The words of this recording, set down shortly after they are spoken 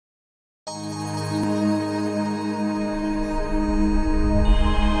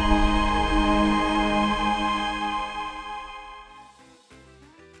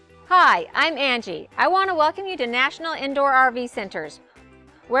Hi, I'm Angie. I want to welcome you to National Indoor RV Centers,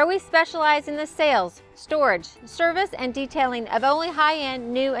 where we specialize in the sales, storage, service, and detailing of only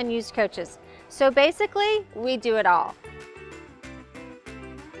high-end new and used coaches. So basically, we do it all.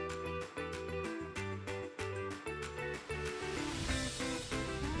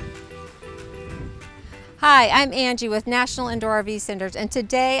 Hi, I'm Angie with National Indoor RV Centers, and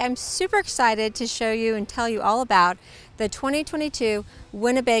today I'm super excited to show you and tell you all about the 2022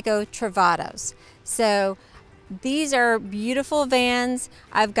 Winnebago Travatos. So these are beautiful vans.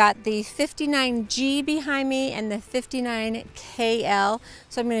 I've got the 59G behind me and the 59KL.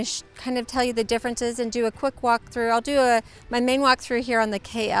 So I'm going to kind of tell you the differences and do a quick walkthrough. I'll do my main walkthrough here on the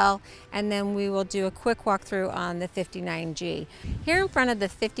KL, and then we will do a quick walkthrough on the 59G. Here in front of the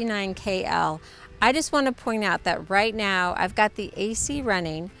 59KL, I just want to point out that right now I've got the AC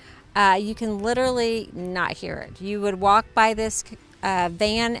running. You can literally not hear it. You would walk by this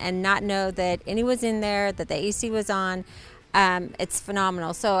van and not know that anyone's in there, that the AC was on. It's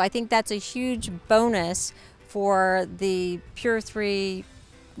phenomenal. So I think that's a huge bonus for the Pure 3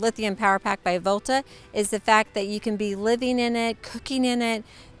 lithium power pack by Volta, is the fact that you can be living in it, cooking in it,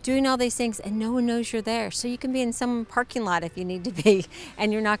 doing all these things, and no one knows you're there. So you can be in some parking lot if you need to be,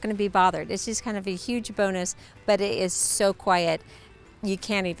 and you're not going to be bothered. It's just kind of a huge bonus, but it is so quiet, you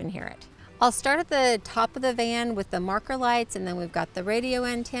can't even hear it. I'll start at the top of the van with the marker lights, and then we've got the radio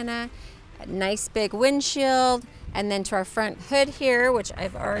antenna, a nice big windshield, and then to our front hood here, which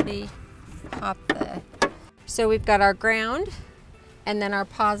I've already popped the... So we've got our ground, and then our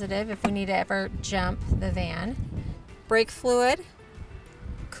positive if we need to ever jump the van. Brake fluid,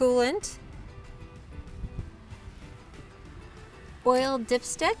 coolant, oil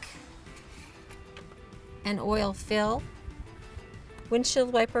dipstick, and oil fill,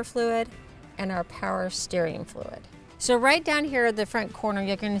 windshield wiper fluid, and our power steering fluid. So right down here at the front corner,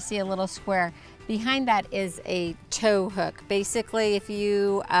 you're going to see a little square. Behind that is a tow hook. Basically, if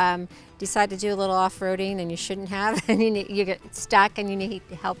you decide to do a little off-roading and you shouldn't have, and you get stuck and you need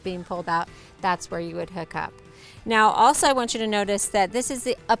help being pulled out, that's where you would hook up. Now, also I want you to notice that this is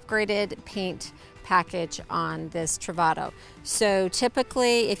the upgraded paint package on this Travato. So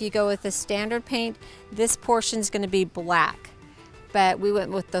typically, if you go with the standard paint, this portion is going to be black. But we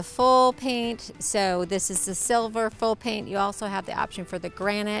went with the full paint, so this is the silver full paint. You also have the option for the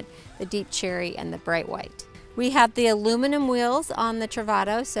granite, the deep cherry, and the bright white. We have the aluminum wheels on the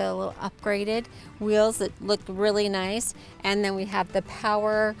Travato, so a little upgraded wheels that look really nice. And then we have the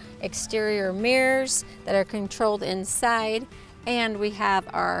power exterior mirrors that are controlled inside. And we have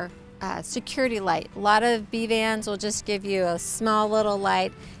our security light. A lot of B vans will just give you a small little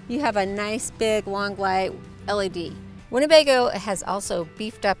light. You have a nice big long light LED. Winnebago has also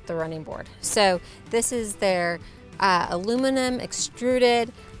beefed up the running board. So this is their aluminum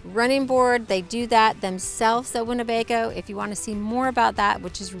extruded running board. They do that themselves at Winnebago. If you want to see more about that,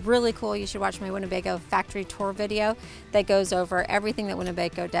 which is really cool, you should watch my Winnebago factory tour video that goes over everything that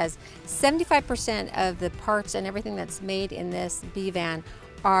Winnebago does. 75% of the parts and everything that's made in this B van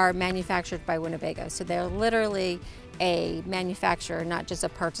are manufactured by Winnebago. So they're literally a manufacturer, not just a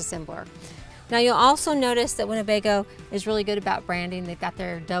parts assembler. Now you'll also notice that Winnebago is really good about branding. They've got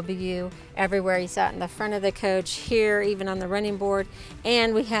their W everywhere. You saw it in the front of the coach, here, even on the running board.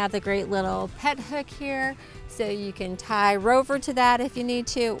 And we have the great little pet hook here, so you can tie Rover to that if you need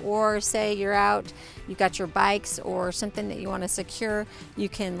to, or say you're out, you've got your bikes or something that you want to secure, you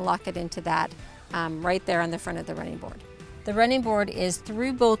can lock it into that right there on the front of the running board. The running board is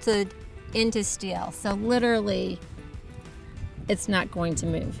through bolted into steel, so literally it's not going to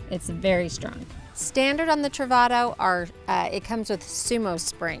move. It's very strong. Standard on the Travato are, it comes with sumo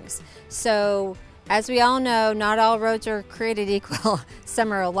springs. So as we all know, not all roads are created equal.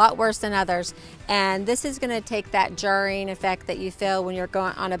 Some are a lot worse than others. And this is gonna take that jarring effect that you feel when you're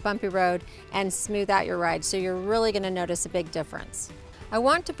going on a bumpy road and smooth out your ride. So you're really gonna notice a big difference. I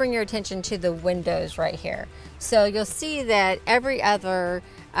want to bring your attention to the windows right here. So you'll see that every other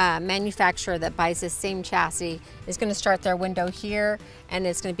manufacturer that buys this same chassis is going to start their window here, and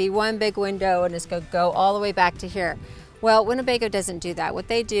it's going to be one big window, and it's going to go all the way back to here. Well, Winnebago doesn't do that. What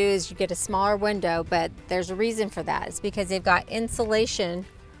they do is you get a smaller window, but there's a reason for that. It's because they've got insulation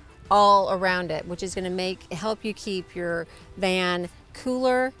all around it, which is going to help you keep your van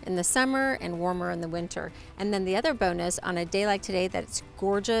cooler in the summer and warmer in the winter. And then the other bonus, on a day like today that's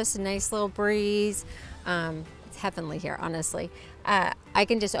gorgeous, a nice little breeze, it's heavenly here, honestly. I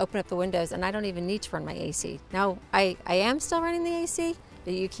can just open up the windows and I don't even need to run my AC. Now, I am still running the AC,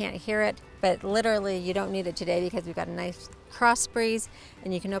 but you can't hear it, but literally you don't need it today because we've got a nice cross breeze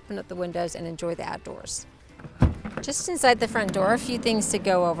and you can open up the windows and enjoy the outdoors. Just inside the front door, a few things to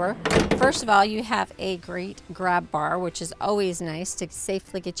go over. First of all, you have a great grab bar, which is always nice to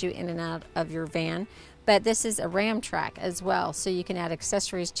safely get you in and out of your van. But this is a ram track as well, so you can add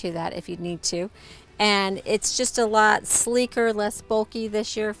accessories to that if you need to. And it's just a lot sleeker, less bulky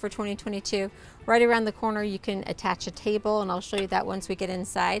this year for 2022. Right around the corner, you can attach a table, and I'll show you that once we get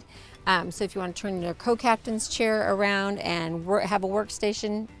inside. So if you want to turn your co-captain's chair around and have a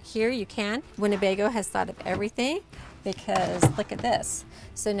workstation here, you can. Winnebago has thought of everything, because look at this.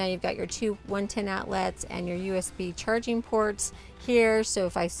 So now you've got your two 110 outlets and your USB charging ports here. So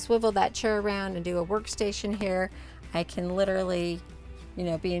if I swivel that chair around and do a workstation here, I can literally, you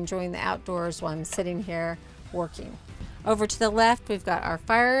know, be enjoying the outdoors while I'm sitting here working. Over to the left, we've got our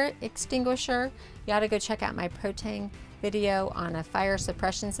fire extinguisher. You ought to go check out my propane video on a fire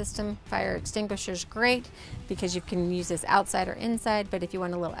suppression system. Fire extinguisher is great because you can use this outside or inside, but if you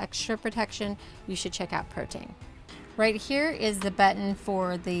want a little extra protection, you should check out propane. Right here is the button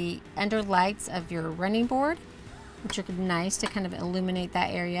for the under lights of your running board, which are nice to kind of illuminate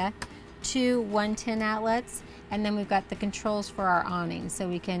that area. Two 110 outlets, and then we've got the controls for our awning, so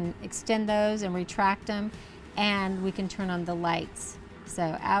we can extend those and retract them, and we can turn on the lights.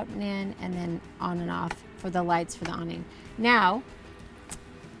 So out and in, and then on and off for the lights for the awning. Now,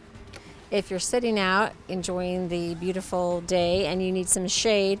 if you're sitting out enjoying the beautiful day and you need some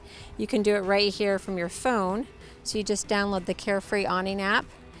shade, you can do it right here from your phone. So you just download the Carefree Awning app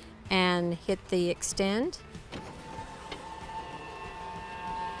and hit the extend.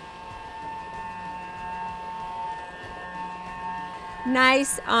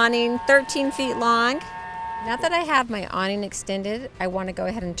 Nice awning, 13 feet long. Now that I have my awning extended, I want to go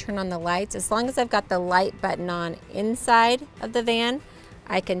ahead and turn on the lights. As long as I've got the light button on inside of the van,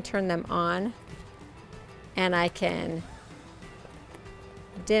 I can turn them on, and I can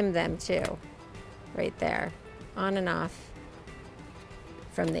dim them too, right there, on and off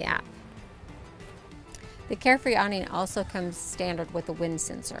from the app. The Carefree Awning also comes standard with a wind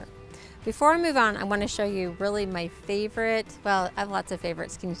sensor. Before I move on, I want to show you really my favorite, well, I have lots of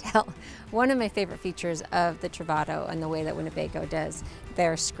favorites, can you tell? One of my favorite features of the Travato and the way that Winnebago does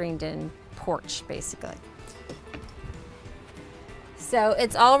their screened-in porch, basically. So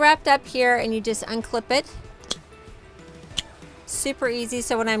it's all wrapped up here, and you just unclip it. Super easy,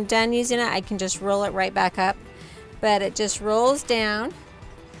 so when I'm done using it, I can just roll it right back up. But it just rolls down,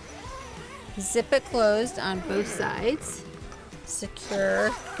 zip it closed on both sides. Secure.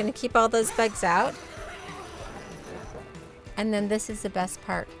 Going to keep all those bugs out. And then this is the best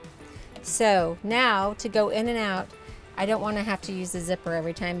part. So now to go in and out, I don't want to have to use the zipper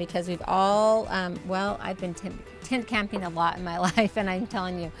every time, because we've all, well, I've been tent camping a lot in my life, and I'm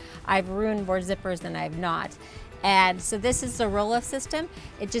telling you, I've ruined more zippers than I've not. And so this is the roll-off system.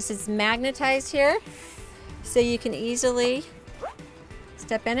 It just is magnetized here, so you can easily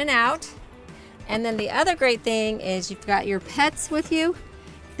step in and out. And then the other great thing is you've got your pets with you.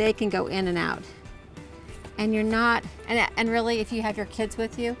 They can go in and out. And you're not, and really if you have your kids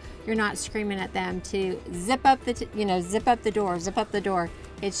with you, you're not screaming at them to zip up the, zip up the door, zip up the door.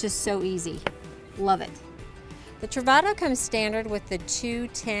 It's just so easy. Love it. The Travato comes standard with the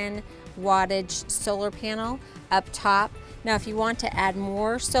 210 wattage solar panel up top. Now if you want to add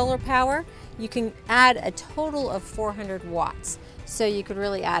more solar power, you can add a total of 400 watts. So you could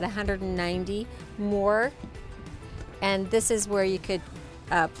really add 190 more. And this is where you could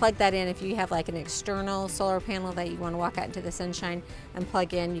plug that in if you have like an external solar panel that you want to walk out into the sunshine and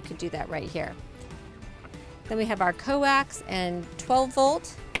plug in. You could do that right here. Then we have our coax and 12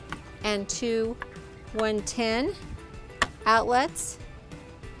 volt and two 110 outlets.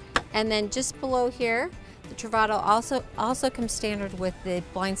 And then just below here, the Travato also comes standard with the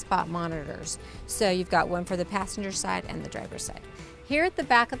blind spot monitors. So you've got one for the passenger side and the driver's side. Here at the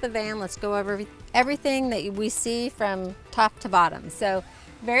back of the van, let's go over everything that we see from top to bottom. So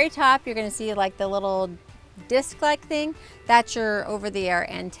very top, you're going to see like the little disc-like thing. That's your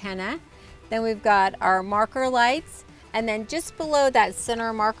over-the-air antenna. Then we've got our marker lights. And then just below that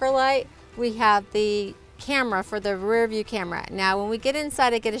center marker light, we have the camera for the rear view camera. Now when we get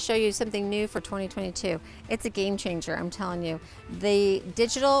inside, I get to show you something new for 2022. It's a game changer, I'm telling you. The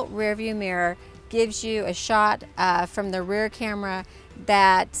digital rear view mirror gives you a shot from the rear camera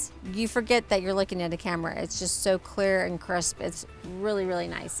that you forget that you're looking at a camera. It's just so clear and crisp. It's really, really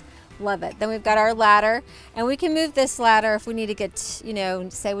nice. Love it. Then we've got our ladder, and we can move this ladder if we need to get,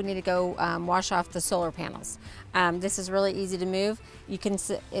 say we need to go wash off the solar panels. This is really easy to move.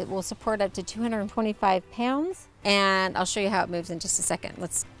 It will support up to 225 pounds, and I'll show you how it moves in just a second.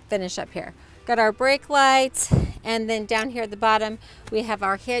 Let's finish up here. Got our brake lights, and then down here at the bottom, we have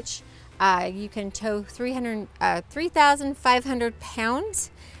our hitch. You can tow 3,500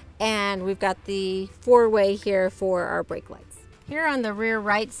 pounds, and we've got the 4-way here for our brake lights. Here on the rear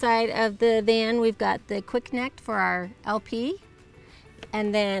right side of the van, we've got the quick connect for our LP.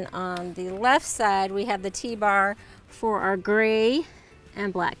 And then on the left side, we have the T-bar for our gray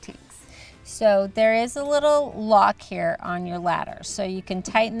and black tanks. So there is a little lock here on your ladder. So you can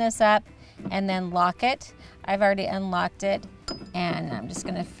tighten this up and then lock it. I've already unlocked it, and I'm just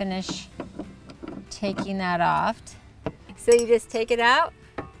gonna finish taking that off. So you just take it out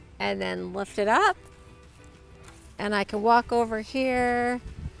and then lift it up. And I can walk over here.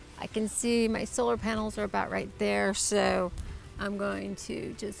 I can see my solar panels are about right there. So I'm going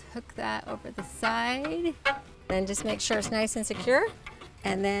to just hook that over the side. Then just make sure it's nice and secure.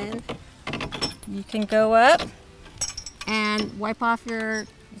 And then you can go up and wipe off your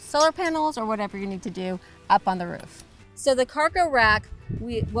solar panels or whatever you need to do up on the roof. So the cargo rack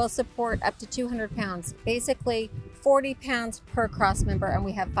will support up to 200 pounds, basically 40 pounds per cross member, and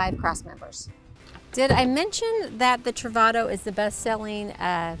we have 5 cross members. Did I mention that the Travato is the best-selling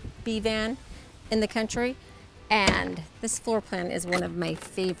B van in the country? And this floor plan is one of my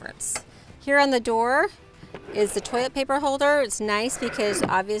favorites. Here on the door is the toilet paper holder. It's nice because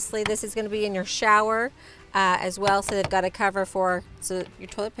obviously this is going to be in your shower as well, so they've got a cover for so that your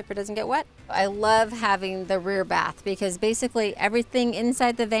toilet paper doesn't get wet. I love having the rear bath because basically everything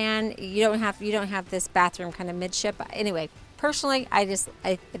inside the van, you don't have this bathroom kind of midship. Anyway, personally, I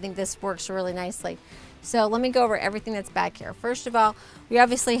think this works really nicely. So let me go over everything that's back here. First of all, we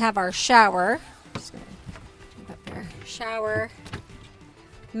obviously have our shower. Just gonna jump up there. Shower,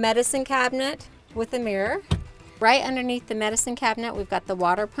 medicine cabinet with a mirror. Right underneath the medicine cabinet, we've got the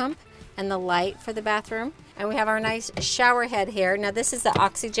water pump and the light for the bathroom. And we have our nice shower head here. Now this is the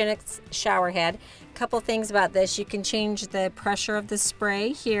Oxygenics shower head. A couple things about this. You can change the pressure of the spray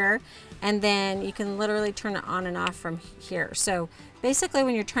here, and then you can literally turn it on and off from here. So basically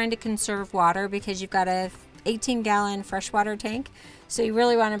when you're trying to conserve water, because you've got a 18-gallon freshwater tank, so you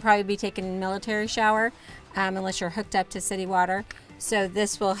really want to probably be taking a military shower unless you're hooked up to city water. So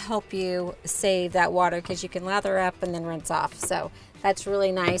this will help you save that water because you can lather up and then rinse off. So that's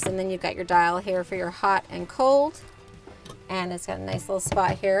really nice. And then you've got your dial here for your hot and cold. And it's got a nice little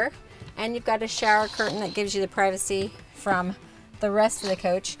spot here. And you've got a shower curtain that gives you the privacy from the rest of the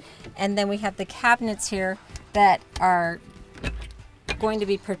coach. And then we have the cabinets here that are going to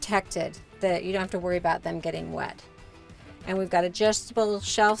be protected, that you don't have to worry about them getting wet. And we've got adjustable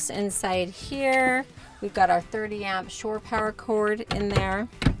shelves inside here. We've got our 30-amp shore power cord in there.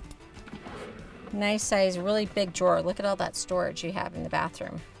 Nice size, really big drawer. Look at all that storage you have in the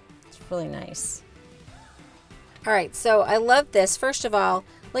bathroom. It's really nice. All right, so I love this. First of all,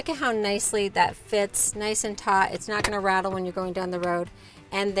 look at how nicely that fits, nice and taut. It's not gonna rattle when you're going down the road.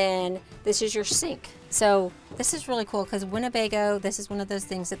 And then this is your sink. So this is really cool because Winnebago, this is one of those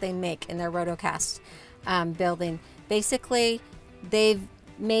things that they make in their rotocast building. Basically, they've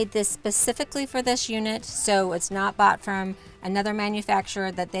made this specifically for this unit, so it's not bought from another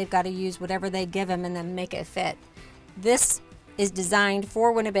manufacturer that they've got to use whatever they give them and then make it fit. This is designed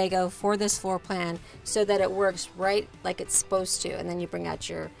for Winnebago for this floor plan so that it works right like it's supposed to. And then you bring out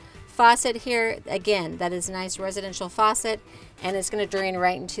your faucet here. Again, that is a nice residential faucet, and it's going to drain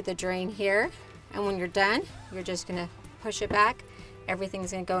right into the drain here. And when you're done, you're just going to push it back.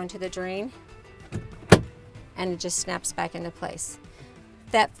 Everything's going to go into the drain, and it just snaps back into place.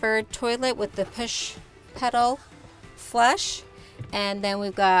 Thetford toilet with the push pedal flush. And then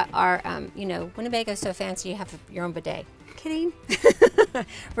we've got our, you know, Winnebago's so fancy you have your own bidet. Kidding?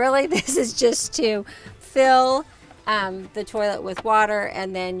 Really, this is just to fill the toilet with water,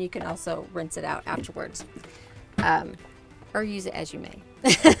 and then you can also rinse it out afterwards. Or use it as you may.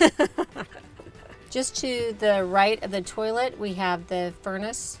 Just to the right of the toilet, we have the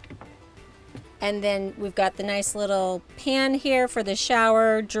furnace. And then we've got the nice little pan here for the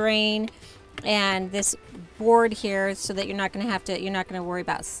shower, drain, and this board here so that you're not going to worry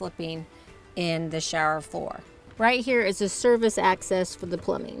about slipping in the shower floor. Right here is a service access for the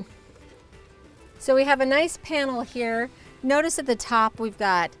plumbing. So we have a nice panel here. Notice at the top we've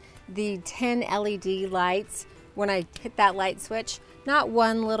got the 10 LED lights. When I hit that light switch, not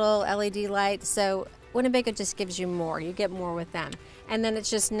one little LED light, so Winnebago just gives you more. You get more with them. And then it's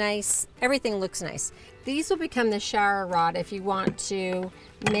just nice. Everything looks nice. These will become the shower rod if you want to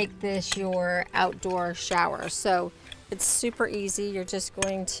make this your outdoor shower. So it's super easy. You're just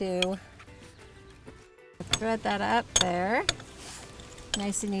going to thread that up there.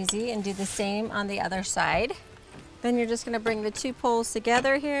 Nice and easy, and do the same on the other side. Then you're just going to bring the two poles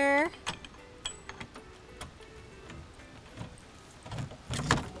together here.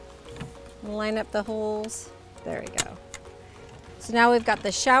 line up the holes. There we go. So now we've got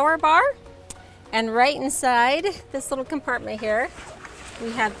the shower bar, and right inside this little compartment here,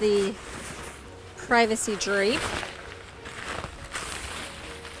 we have the privacy drape.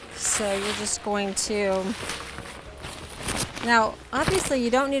 So you're just going to, now obviously you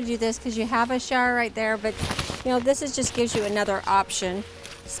don't need to do this because you have a shower right there, but you know, this is just gives you another option,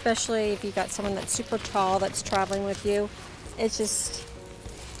 especially if you've got someone that's super tall that's traveling with you. It's just,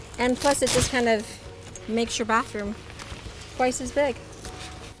 and plus it just kind of makes your bathroom twice as big.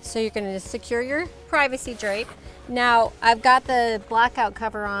 So you're going to secure your privacy drape. Now I've got the blackout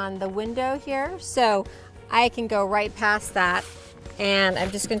cover on the window here, so I can go right past that, and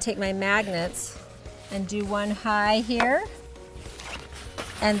I'm just going to take my magnets and do one high here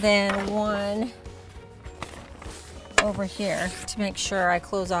and then one over here to make sure I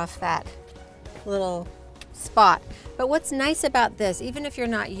close off that little spot. But what's nice about this, even if you're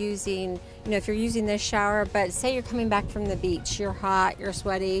not using, you know, if you're using this shower, but say you're coming back from the beach, you're hot, you're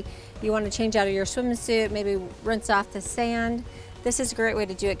sweaty, you want to change out of your swimsuit, maybe rinse off the sand, this is a great way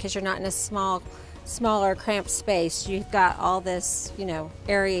to do it because you're not in a smaller cramped space. You've got all this, you know,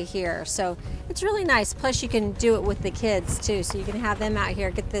 area here, so it's really nice. Plus you can do it with the kids too, so you can have them out here,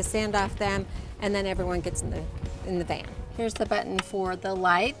 get the sand off them, and then everyone gets in the van. Here's the button for the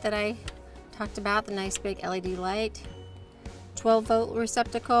light that I talked about, the nice big LED light, 12-volt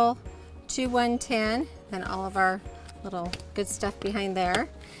receptacle, 2110, and all of our little good stuff behind there.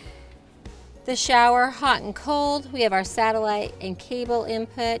 The shower, hot and cold. We have our satellite and cable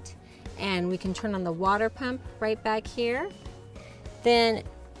input, and we can turn on the water pump right back here. Then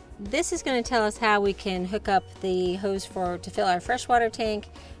this is going to tell us how we can hook up the hose to fill our freshwater tank,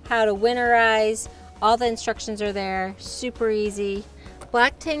 how to winterize. All the instructions are there, super easy.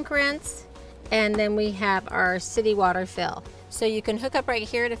 Black tank rinse, and then we have our city water fill. So you can hook up right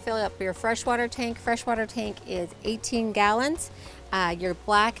here to fill up your freshwater tank. Freshwater tank is 18 gallons. Your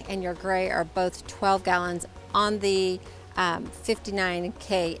black and your gray are both 12 gallons on the 59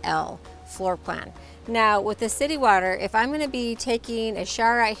 KL floor plan. Now with the city water, if I'm going to be taking a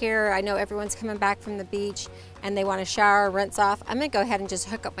shower right here, I know everyone's coming back from the beach and they want to shower, rinse off, I'm going to go ahead and just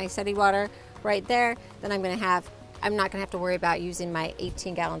hook up my city water right there. Then I'm not going to have to worry about using my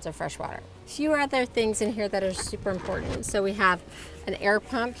 18 gallons of fresh water. A few other things in here that are super important. So we have an air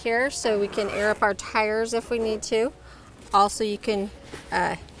pump here, so we can air up our tires if we need to. Also, you can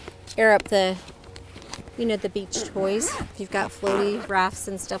air up the, you know, the beach toys if you've got floaty rafts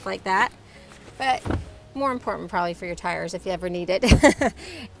and stuff like that. But more important probably for your tires if you ever need it.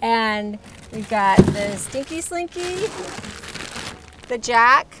 And we've got the Stinky Slinky, the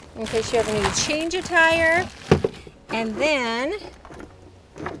jack in case you ever need to change a tire, and then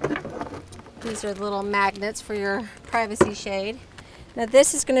these are little magnets for your privacy shade. Now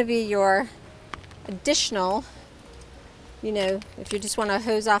this is going to be your additional, you know, if you just want to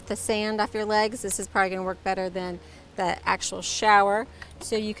hose off the sand off your legs, this is probably going to work better than the actual shower.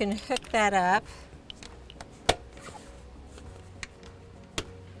 So you can hook that up.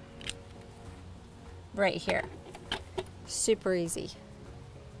 Right here. Super easy.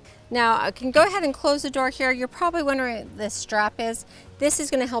 Now I can go ahead and close the door here. You're probably wondering what this strap is. This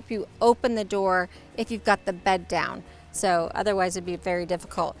is going to help you open the door if you've got the bed down. So otherwise it'd be very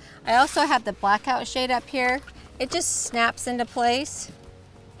difficult. I also have the blackout shade up here. It just snaps into place.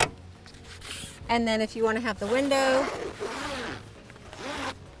 And then if you want to have the window,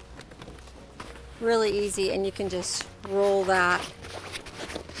 really easy, and you can just roll that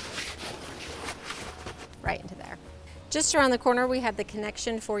right into there. Just around the corner we have the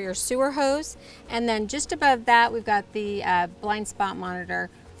connection for your sewer hose, and then just above that we've got the blind spot monitor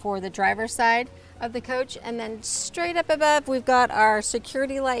for the driver's side of the coach, and then straight up above we've got our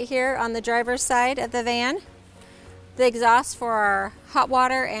security light here on the driver's side of the van, the exhaust for our hot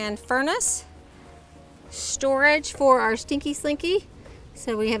water and furnace, storage for our Stinky Slinky,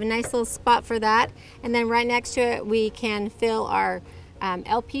 so we have a nice little spot for that, and then right next to it we can fill our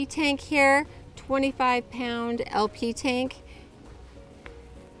LP tank here, 25-pound LP tank,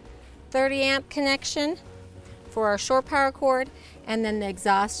 30 amp connection for our shore power cord, and then the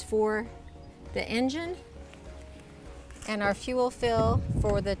exhaust for the engine, and our fuel fill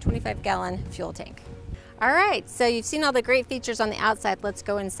for the 25-gallon fuel tank. All right, so you've seen all the great features on the outside. Let's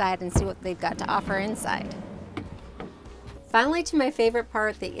go inside and see what they've got to offer inside. Finally, to my favorite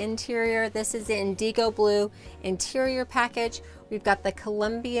part, the interior. This is the indigo blue interior package. We've got the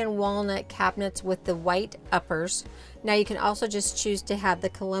Colombian walnut cabinets with the white uppers. Now you can also just choose to have the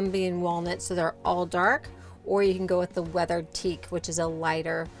Colombian walnut so they're all dark, or you can go with the weathered teak, which is a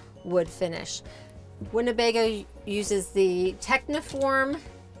lighter wood finish. Winnebago uses the Techniform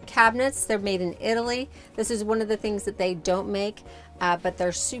cabinets. They're made in Italy. This is one of the things that they don't make, but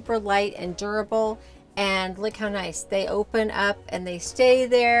they're super light and durable. And look how nice. They open up and they stay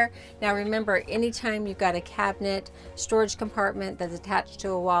there. Now remember, anytime you've got a cabinet storage compartment that's attached to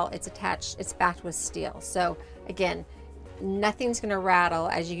a wall, it's backed with steel. So again, nothing's gonna rattle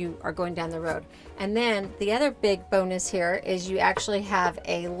as you are going down the road. And then the other big bonus here is you actually have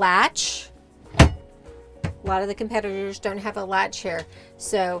a latch. A lot of the competitors don't have a latch here.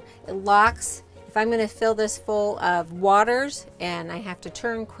 So it locks. If I'm gonna fill this full of waters and I have to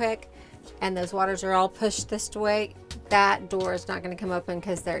turn quick, and those waters are all pushed this way, that door is not going to come open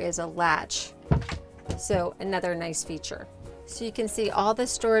because there is a latch. So another nice feature. So you can see all the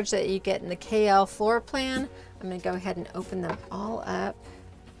storage that you get in the KL floor plan. I'm going to go ahead and open them all up.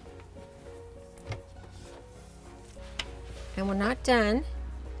 And we're not done.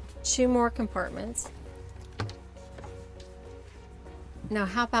 2 more compartments. Now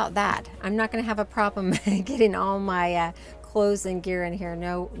how about that? I'm not going to have a problem getting all my clothes and gear in here.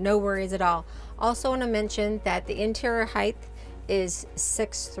 No worries at all. Also want to mention that the interior height is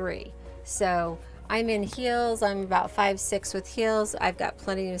 6'3". So I'm in heels. I'm about 5'6" with heels. I've got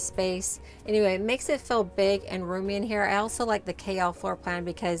plenty of space. Anyway, it makes it feel big and roomy in here. I also like the KL floor plan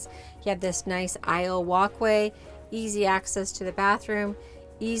because you have this nice aisle walkway, easy access to the bathroom.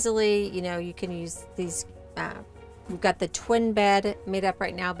 Easily, you know, you can use these. We've got the twin bed made up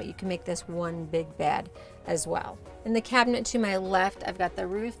right now, but you can make this one big bed as well. In the cabinet to my left, I've got the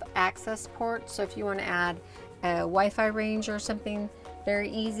roof access port. So if you want to add a Wi-Fi range or something, very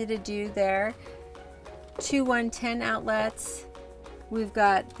easy to do there. 2 110 outlets. We've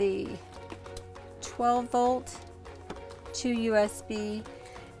got the 12 volt, 2 USB,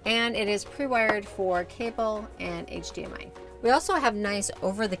 and it is pre-wired for cable and HDMI. We also have nice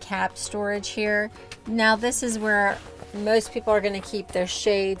over the cab storage here. Now this is where most people are going to keep their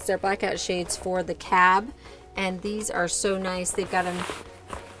shades, their blackout shades for the cab. And these are so nice. They've got them,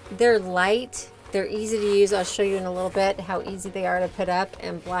 they're light, they're easy to use. I'll show you in a little bit how easy they are to put up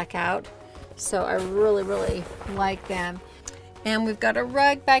and black out. So I really, really like them. And we've got a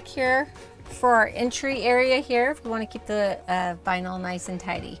rug back here for our entry area here if you want to keep the vinyl nice and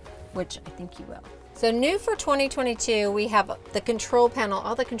tidy, which I think you will. So new for 2022, we have the control panel.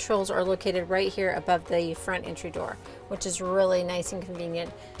 All the controls are located right here above the front entry door, which is really nice and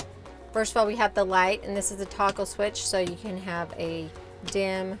convenient. First of all, we have the light, and this is a toggle switch, so you can have a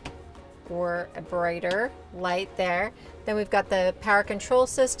dim or a brighter light there. Then we've got the power control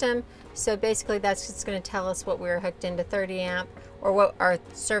system. So basically that's just going to tell us what we're hooked into 30 amp or what our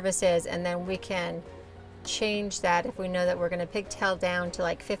service is, and then we can change that. If we know that we're going to pigtail down to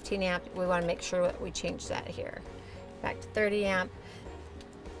like 15 amp, we want to make sure that we change that here back to 30 amp.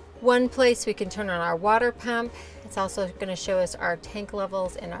 One place we can turn on our water pump. It's also going to show us our tank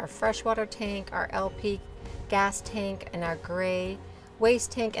levels in our freshwater tank, our LP gas tank, and our gray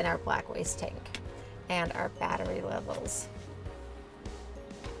waste tank, and our black waste tank, and our battery levels.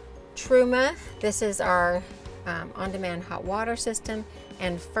 Truma, this is our on-demand hot water system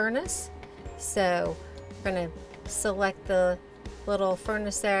and furnace. So we're going to select the little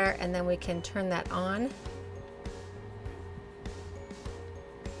furnace there, and then we can turn that on,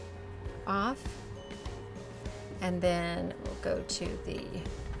 off, and then we'll go to the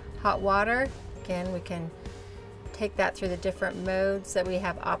hot water. Again, we can take that through the different modes that we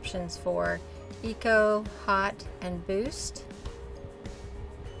have options for: eco, hot, and boost.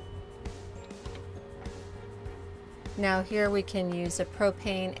 Now here we can use a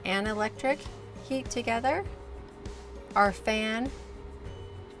propane and electric heat together. Our fan,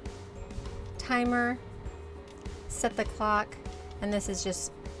 timer, set the clock, and this is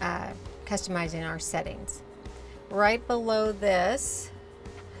just customizing our settings. Right below this,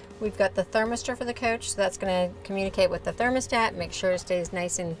 we've got the thermistor for the coach, so that's going to communicate with the thermostat, make sure it stays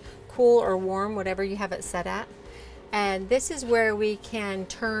nice and cool or warm, whatever you have it set at. And this is where we can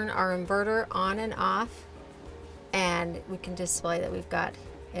turn our inverter on and off, and we can display that we've got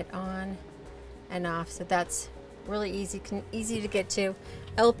it on and off. So that's really easy to get to.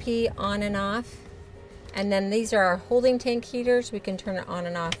 LP on and off. And then these are our holding tank heaters. We can turn it on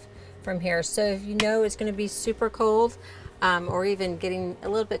and off from here. So if you know it's going to be super cold, or even getting a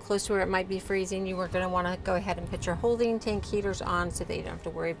little bit close to where it might be freezing, you are going to want to go ahead and put your holding tank heaters on so that you don't have to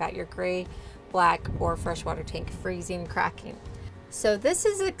worry about your gray, black, or freshwater tank freezing, cracking. So this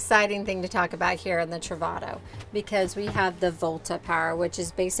is an exciting thing to talk about here in the Travato, because we have the Volta Power, which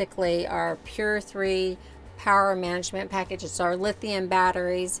is basically our Pure 3 power management package. It's our lithium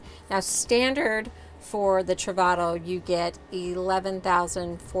batteries. Now standard for the Travato, you get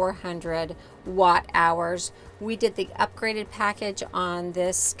 11,400 watt hours. We did the upgraded package on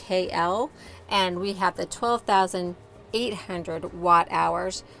this KL, and we have the 12,800 watt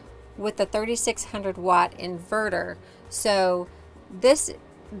hours with the 3,600 watt inverter. So this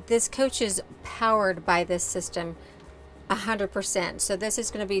coach is powered by this system 100%. So this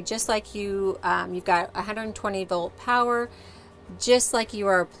is going to be just like you've got 120 volt power, just like you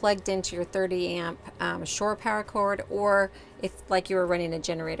are plugged into your 30 amp shore power cord, or if like you were running a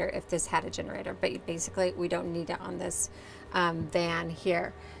generator, if this had a generator. But basically we don't need it on this van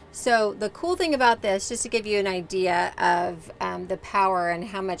here. So the cool thing about this, just to give you an idea of the power and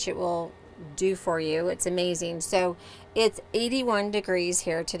how much it will do for you, it's amazing. So it's 81 degrees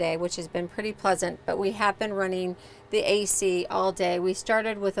here today, which has been pretty pleasant, but we have been running the AC all day. We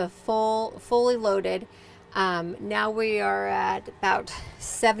started with a fully loaded. Now we are at about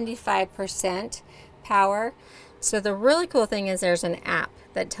 75% power. So the really cool thing is there's an app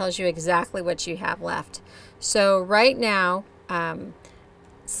that tells you exactly what you have left. So right now,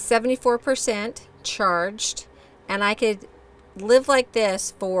 74% charged, and I could live like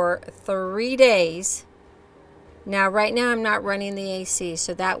this for 3 days. Now right now I'm not running the AC,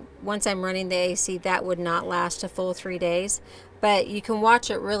 so that once I'm running the AC, that would not last a full 3 days, but you can watch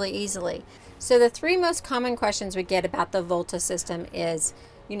it really easily. So the three most common questions we get about the Volta system is,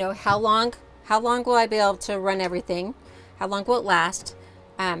 you know, how long will I be able to run everything? How long will it last?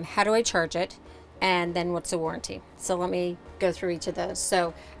 How do I charge it? And then what's the warranty? So let me go through each of those.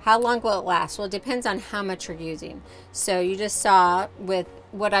 So how long will it last? Well, it depends on how much you're using. So you just saw with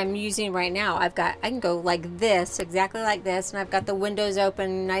what I'm using right now, I can go like this, exactly like this, and I've got the windows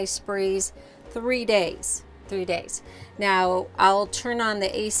open, nice breeze, 3 days. 3 days. Now I'll turn on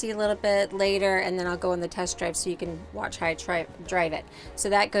the AC a little bit later, and then I'll go on the test drive so you can watch how I drive it. So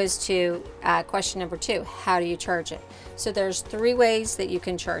that goes to question number 2, how do you charge it? So there's 3 ways that you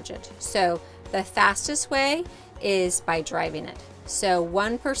can charge it. So the fastest way is by driving it. So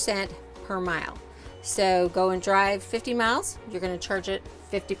 1% per mile. So go and drive 50 miles, you're going to charge it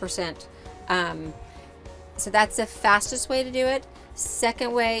 50%. So that's the fastest way to do it.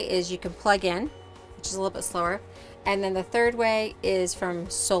 Second way is you can plug in, which is a little bit slower. And then the third way is from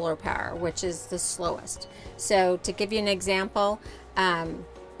solar power, which is the slowest. So to give you an example,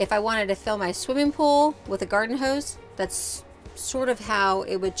 if I wanted to fill my swimming pool with a garden hose, that's sort of how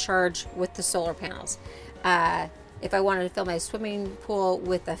it would charge with the solar panels. If I wanted to fill my swimming pool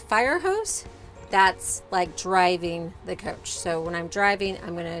with a fire hose, that's like driving the coach. So when I'm driving,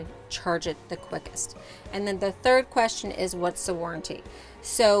 I'm going to charge it the quickest. And then the third question is, what's the warranty?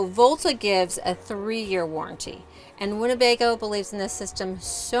 So Volta gives a 3-year warranty, and Winnebago believes in this system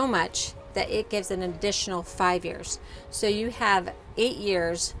so much that it gives an additional 5 years. So you have 8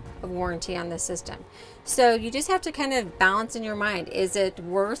 years of warranty on this system. So you just have to kind of balance in your mind, is it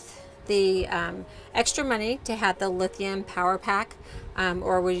worth the extra money to have the lithium power pack,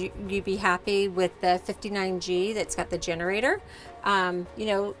 or would you be happy with the 59G that's got the generator? You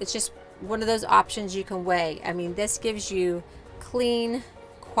know, it's just one of those options you can weigh. I mean, this gives you clean,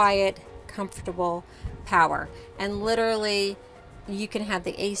 quiet, comfortable power, and literally you can have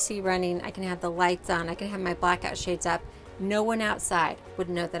the AC running, I can have the lights on, I can have my blackout shades up. No one outside would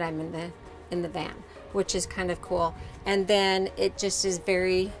know that I'm in the van, which is kind of cool. And then it just is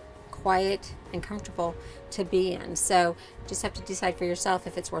very quiet and comfortable to be in. So just have to decide for yourself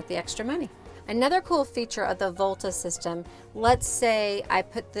if it's worth the extra money. Another cool feature of the Volta system, let's say I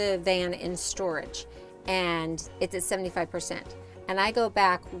put the van in storage and it's at 75%, and I go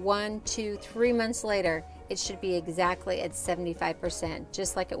back 1, 2, 3 months later, it should be exactly at 75%,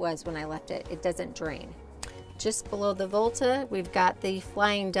 just like it was when I left it. It doesn't drain. Just below the Volta, we've got the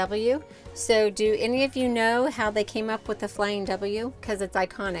Flying W. So do any of you know how they came up with the Flying W? Because it's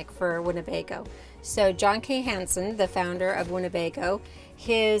iconic for Winnebago. So John K. Hansen, the founder of Winnebago,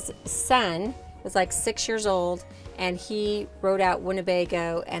 his son was like 6 years old, and he wrote out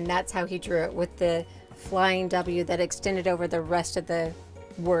Winnebago, and that's how he drew it, with the Flying W that extended over the rest of the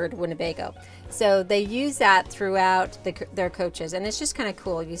word Winnebago. So they use that throughout their coaches, and it's just kind of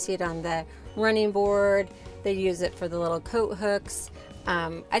cool. You see it on the running board. They use it for the little coat hooks.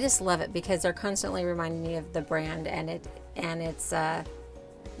 I just love it because they're constantly reminding me of the brand and its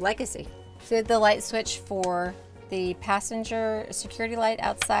legacy. So the light switch for the passenger security light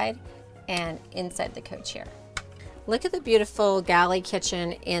outside and inside the coach here. Look at the beautiful galley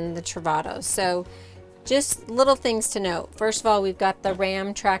kitchen in the Travato. So just little things to note. First of all, we've got the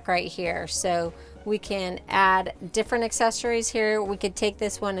RAM track right here. So we can add different accessories here. We could take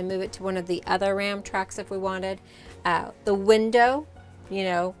this one and move it to one of the other RAM tracks if we wanted. The window, you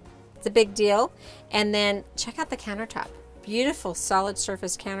know, It's a big deal. And then check out the countertop. Beautiful solid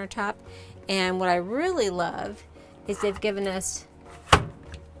surface countertop. And what I really love is they've given us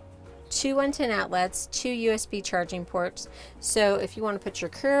 2 110 outlets, 2 USB charging ports. So if you want to put your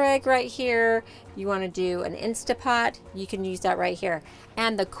Keurig right here, you want to do an Instapot, you can use that right here.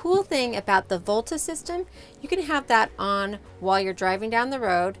 And the cool thing about the Volta system, you can have that on while you're driving down the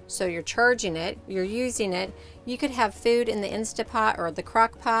road. So you're charging it, you're using it. You could have food in the Instapot or the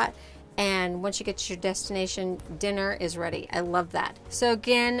crock pot. And once you get to your destination, dinner is ready. I love that. So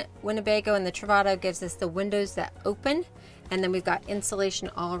again, Winnebago and the Travato gives us the windows that open. And then we've got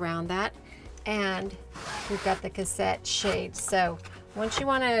insulation all around that. And we've got the cassette shades. So once you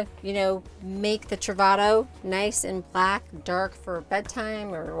want to, you know, make the Travato nice and black, dark for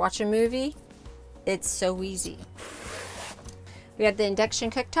bedtime or watch a movie, it's so easy. We have the induction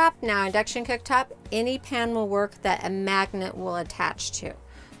cooktop. Now induction cooktop, any pan will work that a magnet will attach to.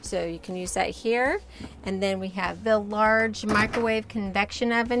 So you can use that here. And then we have the large microwave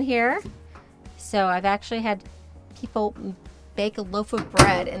convection oven here. So I've actually had people bake a loaf of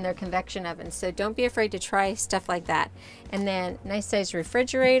bread in their convection oven, so don't be afraid to try stuff like that. And then nice size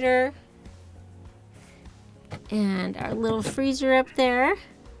refrigerator and our little freezer up there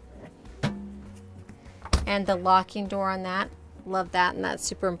and the locking door on that. Love that, and that's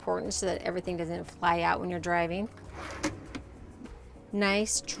super important so that everything doesn't fly out when you're driving.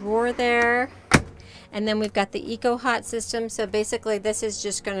 Nice drawer there. And then we've got the Eco Hot system. So basically this is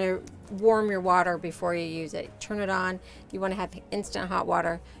just going to warm your water before you use it. Turn it on. If you want to have instant hot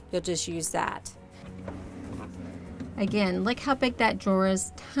water, you'll just use that. Again, look how big that drawer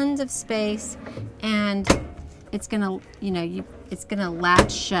is. Tons of space, and it's going to, you know, it's going to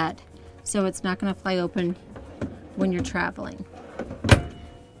latch shut, so it's not going to fly open when you're traveling.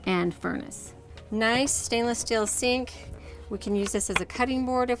 And furnace. Nice stainless steel sink. We can use this as a cutting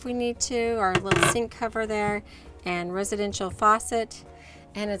board if we need to, our little sink cover there, and residential faucet.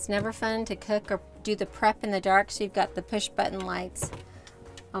 And it's never fun to cook or do the prep in the dark, so you've got the push button lights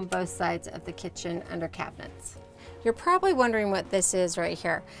on both sides of the kitchen under cabinets. You're probably wondering what this is right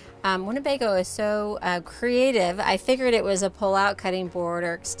here. Winnebago is so creative. I figured it was a pull-out cutting board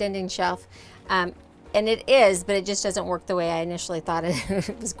or extending shelf, and it is, but it just doesn't work the way I initially thought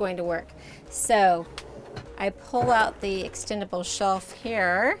it was going to work. So I pull out the extendable shelf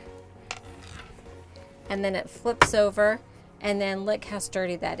here, and then it flips over, and then look how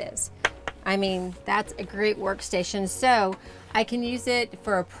sturdy that is. I mean, that's a great workstation. So I can use it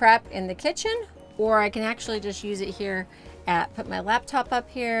for a prep in the kitchen, or I can actually just use it here, put my laptop up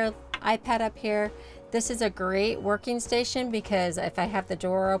here, iPad up here. This is a great working station because if I have the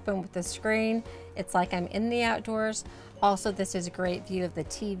door open with the screen, it's like I'm in the outdoors. Also, this is a great view of the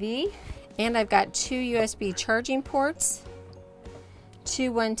TV. And I've got 2 USB charging ports,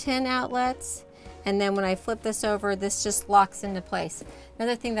 2 110 outlets, and then when I flip this over, this just locks into place.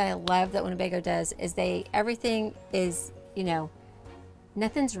 Another thing that I love that Winnebago does is everything is, you know,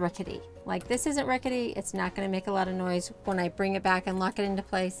 nothing's rickety. Like this isn't rickety, it's not gonna make a lot of noise. When I bring it back and lock it into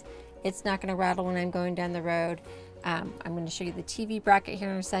place, it's not gonna rattle when I'm going down the road. I'm gonna show you the TV bracket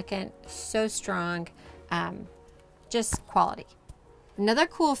here in a second. So strong, just quality. Another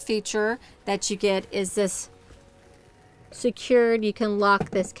cool feature that you get is this secured, you can lock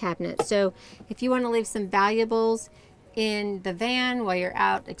this cabinet. So if you want to leave some valuables in the van while you're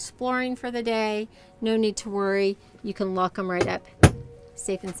out exploring for the day, no need to worry, you can lock them right up,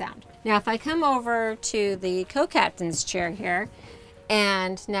 safe and sound. Now if I come over to the co-captain's chair here,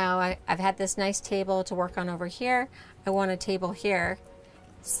 and now I've had this nice table to work on over here, I want a table here.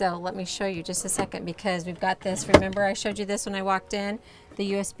 So let me show you just a second, because we've got this. Remember I showed you this when I walked in,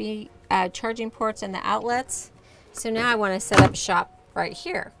 the USB charging ports and the outlets. So now I want to set up shop right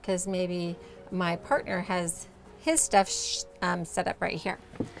here because maybe my partner has his stuff set up right here.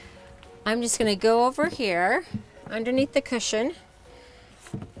 I'm just going to go over here underneath the cushion.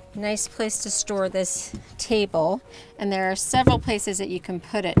 Nice place to store this table, and there are several places that you can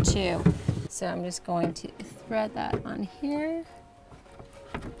put it too. So I'm just going to thread that on here.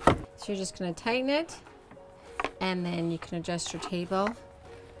 So you're just going to tighten it, and then you can adjust your table.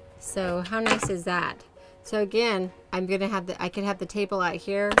 So how nice is that? So again, I'm gonna have I could have the table out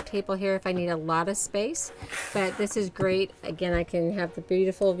here, table here if I need a lot of space. But this is great. Again, I can have the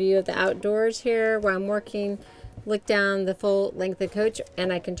beautiful view of the outdoors here while I'm working, look down the full length of the coach,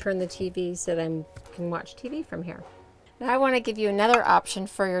 and I can turn the TV so that I can watch TV from here. Now I want to give you another option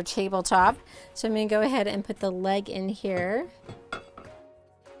for your tabletop. So I'm gonna go ahead and put the leg in here.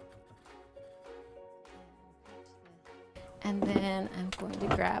 And then I'm going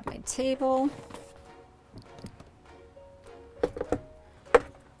to grab my table.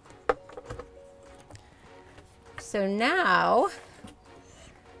 So now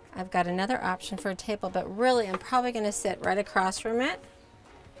I've got another option for a table, but really I'm probably going to sit right across from it.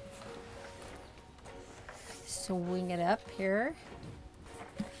 Swing it up here.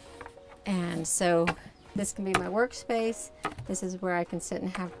 And so this can be my workspace. This is where I can sit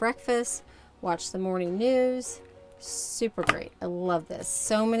and have breakfast, watch the morning news. Super great. I love this.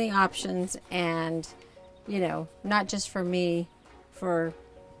 So many options, and you know, not just for me, for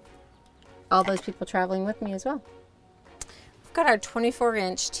all those people traveling with me as well. We've got our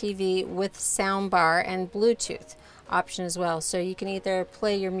 24-inch TV with sound bar and Bluetooth option as well. So you can either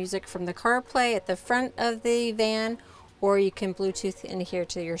play your music from the CarPlay at the front of the van, or you can Bluetooth in here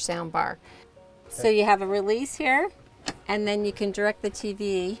to your sound bar. So you have a release here, and then you can direct the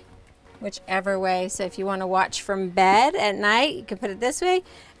TV whichever way. So if you want to watch from bed at night, you can put it this way.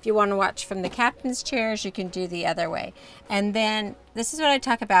 If you want to watch from the captain's chairs, you can do the other way. And then this is what I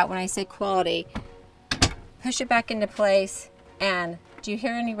talk about when I say quality. Push it back into place, and do you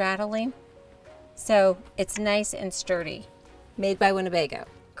hear any rattling? So it's nice and sturdy, made by Winnebago.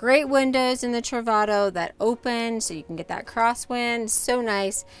 Great windows in the Travato that open so you can get that crosswind, so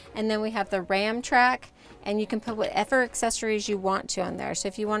nice. And then we have the Ram track, and you can put whatever accessories you want to on there. So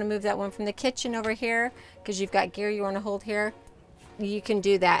if you want to move that one from the kitchen over here, because you've got gear you want to hold here, you can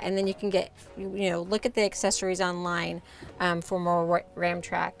do that. And then you can get, you know, look at the accessories online for more Ram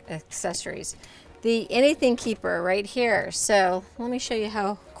track accessories. The anything keeper right here. So let me show you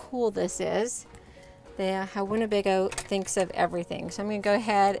how cool this is. How Winnebago thinks of everything. So I'm going to go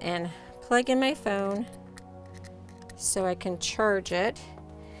ahead and plug in my phone so I can charge it.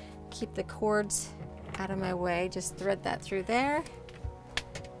 Keep the cords out of my way. Just thread that through there.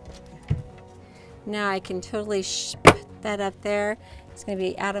 Now I can totally put that up there. It's going to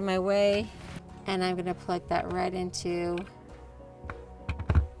be out of my way, and I'm going to plug that right into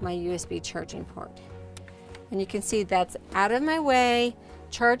my USB charging port. And you can see that's out of my way,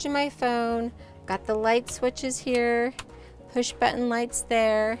 charging my phone. Got the light switches here, push button lights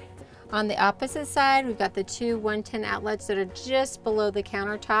there. On the opposite side, we've got the two 110 outlets that are just below the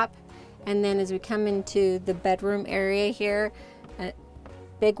countertop. And then as we come into the bedroom area here, a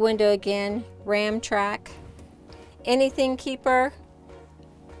big window again, Ram track, anything keeper,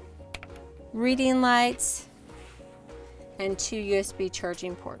 reading lights, and two USB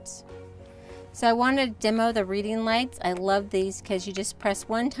charging ports. So I want to demo the reading lights. I love these because you just press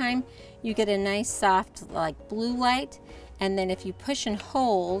one time, you get a nice soft like blue light, and then if you push and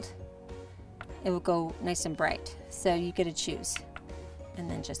hold, it will go nice and bright. So you get to choose,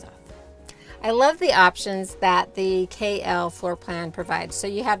 and then just off. I love the options that the KL floor plan provides. So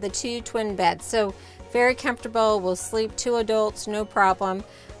you have the two twin beds, so very comfortable. We'll sleep 2 adults, no problem.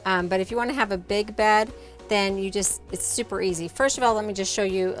 But if you want to have a big bed, then it's super easy. First of all, let me just show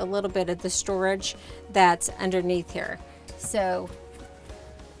you a little bit of the storage that's underneath here. So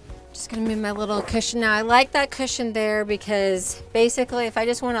just gonna move my little cushion. Now I like that cushion there because basically if I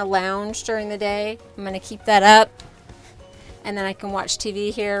just want to lounge during the day, I'm gonna keep that up, and then I can watch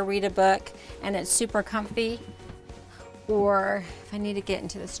TV here, read a book, and it's super comfy. Or if I need to get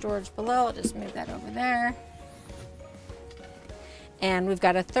into the storage below, I'll just move that over there. And we've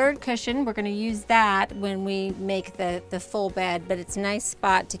got a third cushion. We're going to use that when we make the full bed, but it's a nice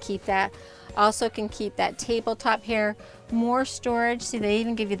spot to keep that. Also can keep that tabletop here. More storage. See, they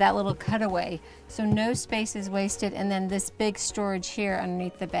even give you that little cutaway, so no space is wasted. And then this big storage here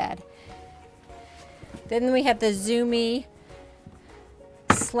underneath the bed. Then we have the zoomy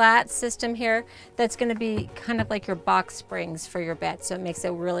slat system here. That's going to be kind of like your box springs for your bed, so it makes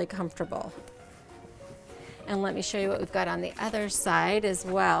it really comfortable. And let me show you what we've got on the other side as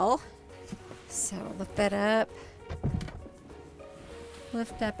well. So lift that up,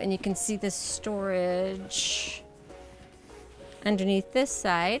 lift up, and you can see the storage underneath this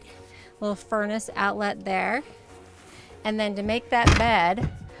side. Little furnace outlet there. And then to make that bed,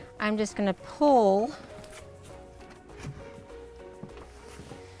 I'm just going to pull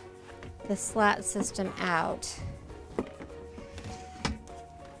the slat system out.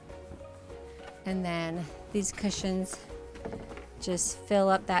 And then these cushions just fill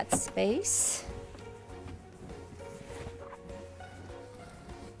up that space.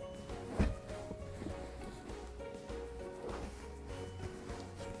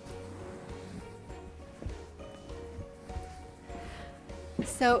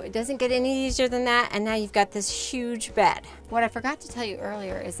 So it doesn't get any easier than that, and now you've got this huge bed. What I forgot to tell you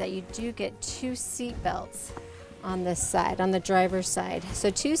earlier is that you do get 2 seat belts on this side, on the driver's side. So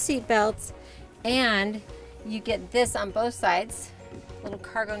 2 seat belts, and you get this on both sides, little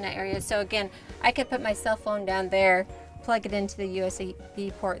cargo net area. So again, I could put my cell phone down there, plug it into the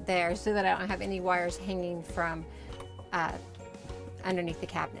USB port there so that I don't have any wires hanging from underneath the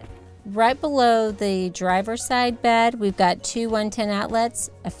cabinet. Right below the driver's side bed, we've got two 110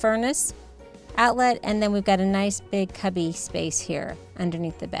 outlets, a furnace outlet, and then we've got a nice big cubby space here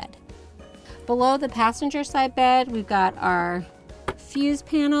underneath the bed. Below the passenger side bed, we've got our fuse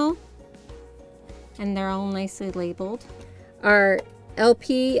panel, and they're all nicely labeled. Our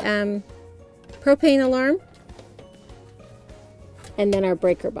LP propane alarm, and then our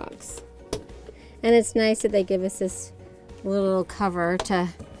breaker box. And it's nice that they give us this little cover to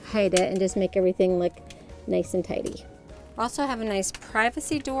hide it and just make everything look nice and tidy. We also have a nice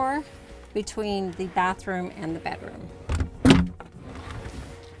privacy door between the bathroom and the bedroom.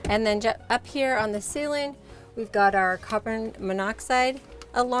 And then up here on the ceiling, we've got our carbon monoxide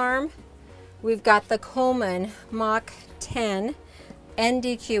alarm. We've got the Coleman Mach 10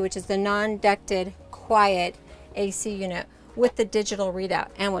 NDQ, which is the non-ducted quiet AC unit with the digital readout.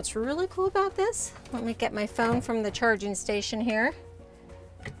 And what's really cool about this, let me get my phone from the charging station here.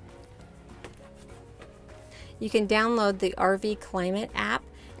 You can download the RV Climate app,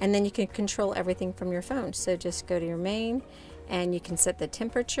 and then you can control everything from your phone. So just go to your main, and you can set the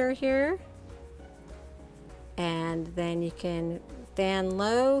temperature here. And then you can fan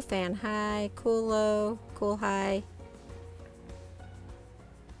low, fan high, cool low, cool high,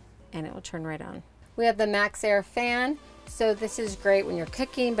 and it will turn right on. We have the Max Air fan. So this is great when you're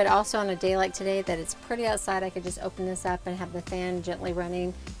cooking, but also on a day like today that it's pretty outside, I could just open this up and have the fan gently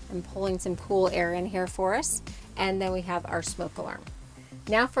running and pulling some cool air in here for us. And then we have our smoke alarm.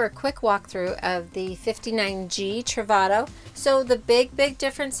 Now for a quick walkthrough of the 59G Travato. So the big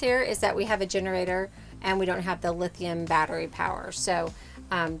difference here is that we have a generator and we don't have the lithium battery power. So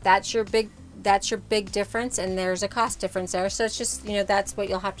that's your big difference, and there's a cost difference there. So it's just, you know, that's what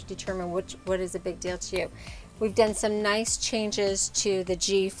you'll have to determine what is a big deal to you. We've done some nice changes to the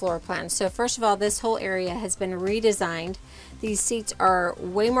G floor plan. So first of all, this whole area has been redesigned. These seats are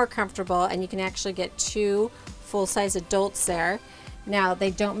way more comfortable, and you can actually get two full-size adults there. Now,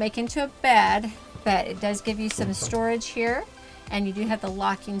 they don't make into a bed, but it does give you some storage here, and you do have the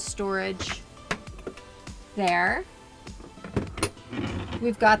locking storage there.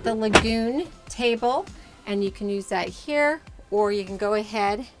 We've got the Lagoon table, and you can use that here, or you can go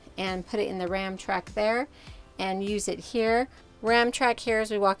ahead and put it in the Ram track there and use it here. Ram track here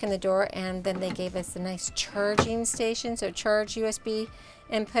as we walk in the door, and then they gave us a nice charging station, so charge USB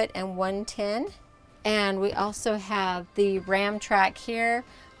input and 110. And we also have the Ram track here,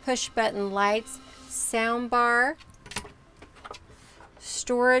 push button lights, sound bar,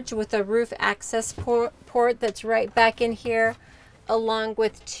 storage with a roof access port that's right back in here, along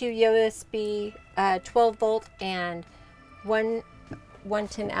with two USB 12 volt and one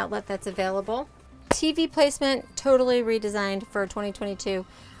 110 outlet that's available. TV placement totally redesigned for 2022.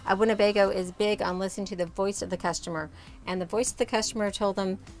 Winnebago is big on listening to the voice of the customer, and the voice of the customer told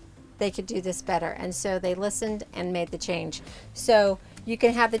them they could do this better, and so they listened and made the change. So you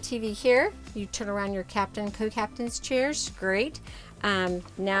can have the TV here, you turn around your captain, co-captain's chairs, great.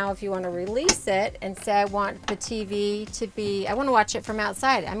 Now if you want to release it and say I want the TV to be, I want to watch it from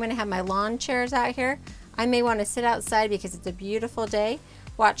outside, I'm going to have my lawn chairs out here. I may want to sit outside because it's a beautiful day,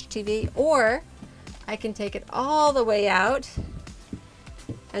 watch TV, or I can take it all the way out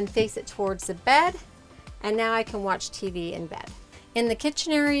and face it towards the bed, and now I can watch TV in bed. In the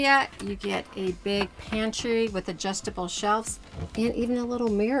kitchen area, you get a big pantry with adjustable shelves and even a little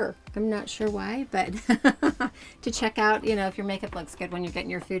mirror. I'm not sure why, but to check out, you know, if your makeup looks good when you're getting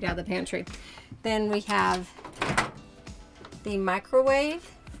your food out of the pantry. Then we have the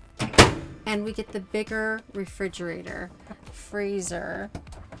microwave, and we get the bigger refrigerator, freezer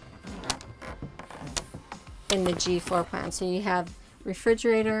in the G floor plan. So you have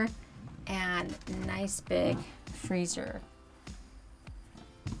refrigerator and nice big freezer.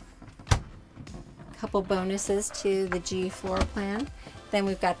 Couple bonuses to the G floor plan. Then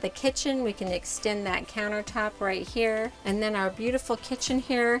we've got the kitchen. We can extend that countertop right here. And then our beautiful kitchen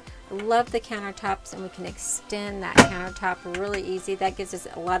here. Love the countertops, and we can extend that countertop really easy. That gives us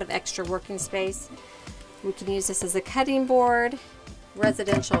a lot of extra working space. We can use this as a cutting board,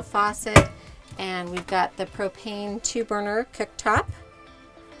 residential faucet, and we've got the propane 2-burner cooktop,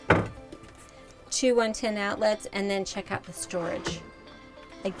 two 110 outlets, and then check out the storage.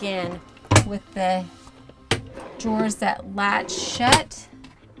 Again, with the drawers that latch shut.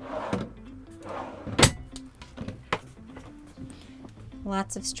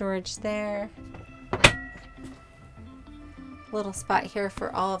 Lots of storage there. Little spot here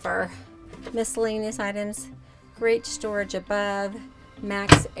for all of our miscellaneous items. Great storage above.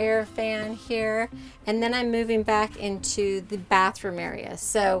 max air fan here. And then I'm moving back into the bathroom area.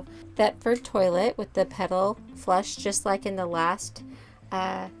 So Thetford toilet with the pedal flush, just like in the last,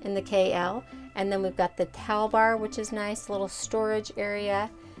 in the KL. And then we've got the towel bar, which is nice, little storage area,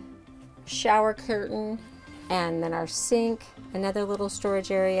 shower curtain, and then our sink, another little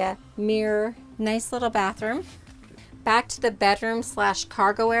storage area, mirror, nice little bathroom. Back to the bedroom /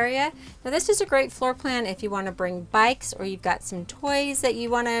 cargo area. Now this is a great floor plan if you want to bring bikes, or you've got some toys that you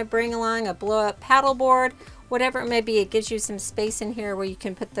want to bring along, a blow up paddleboard, whatever it may be. It gives you some space in here where you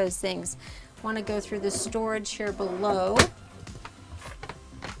can put those things. Want to go through the storage here below.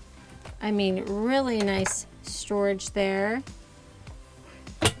 I mean, really nice storage there.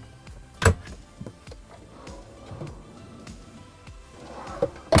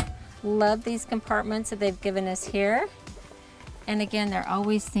 Love these compartments that they've given us here. And again, they're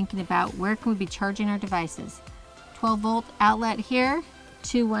always thinking about where can we be charging our devices. 12-volt outlet here,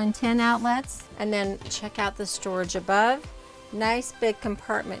 2 110 outlets, and then check out the storage above. Nice big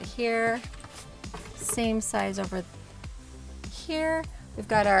compartment here. Same size over here. We've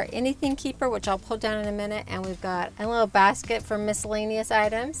got our anything keeper, which I'll pull down in a minute, and we've got a little basket for miscellaneous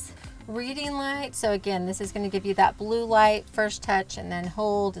items. Reading light, so again, this is going to give you that blue light, first touch, and then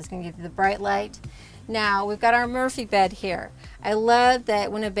hold is going to give you the bright light. Now we've got our Murphy bed here. I love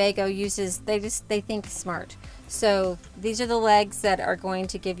that Winnebago uses, they think smart. So these are the legs that are going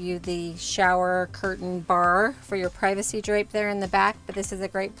to give you the shower curtain bar for your privacy drape there in the back, but this is a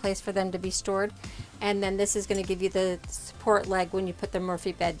great place for them to be stored. And then this is going to give you the support leg when you put the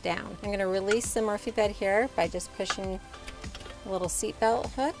Murphy bed down. I'm going to release the Murphy bed here by just pushing a little seat belt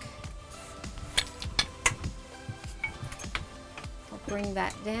hook. Bring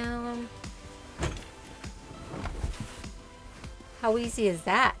that down. How easy is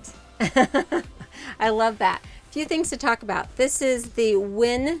that? I love that. A few things to talk about. This is the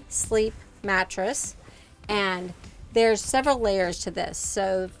Win Sleep mattress, and there's several layers to this.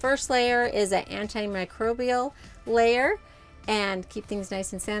 So the first layer is an antimicrobial layer and keep things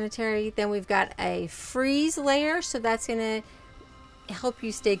nice and sanitary. Then we've got a freeze layer, so that's gonna help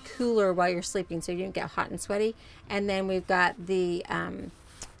you stay cooler while you're sleeping so you don't get hot and sweaty. And then we've got the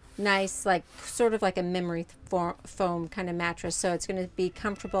nice, like sort of like a memory foam kind of mattress, so it's going to be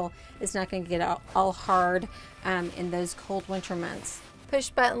comfortable. It's not going to get all hard in those cold winter months. Push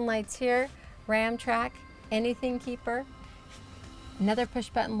button lights here, RAM track, anything keeper, another push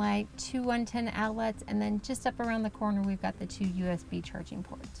button light, 2 110 outlets, and then just up around the corner we've got the 2 USB charging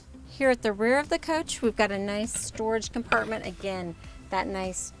ports. Here at the rear of the coach, we've got a nice storage compartment. Again, that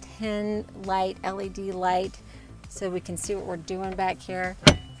nice 10 light, LED light, so we can see what we're doing back here.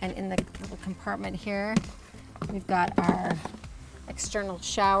 And in the little compartment here, we've got our external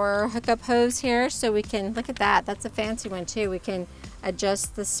shower hookup hose here, so we can, look at that, that's a fancy one too. We can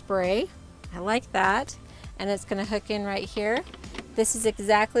adjust the spray. I like that. And it's gonna hook in right here. This is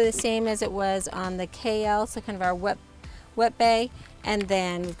exactly the same as it was on the KL, so kind of our wet bay. And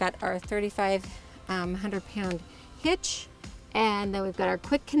then we've got our 3,500-pound hitch, and then we've got our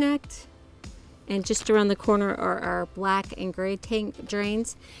quick connect, and just around the corner are our black and gray tank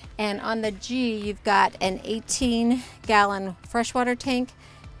drains. And on the G, you've got an 18-gallon freshwater tank,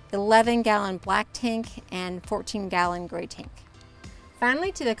 11-gallon black tank, and 14-gallon gray tank.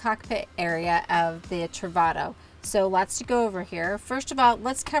 Finally, to the cockpit area of the Travato. So lots to go over here. First of all,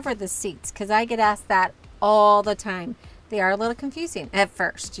 let's cover the seats, because I get asked that all the time. They are a little confusing at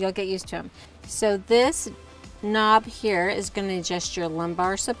first. You'll get used to them. So this knob here is going to adjust your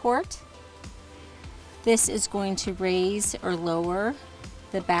lumbar support. This is going to raise or lower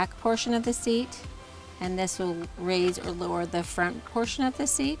the back portion of the seat, and this will raise or lower the front portion of the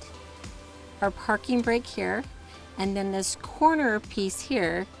seat. Our parking brake here, and then this corner piece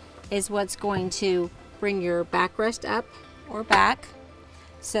here is what's going to bring your backrest up or back.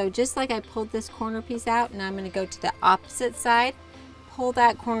 So just like I pulled this corner piece out, now I'm going to go to the opposite side, pull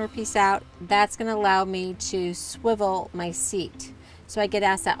that corner piece out. That's going to allow me to swivel my seat. So I get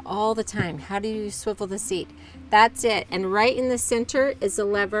asked that all the time. How do you swivel the seat? That's it. And right in the center is a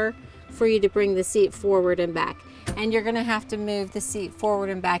lever for you to bring the seat forward and back. And you're going to have to move the seat forward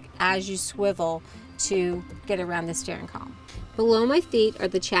and back as you swivel to get around the steering column. Below my feet are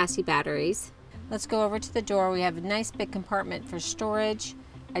the chassis batteries. Let's go over to the door. We have a nice big compartment for storage,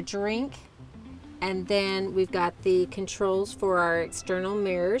 a drink, and then we've got the controls for our external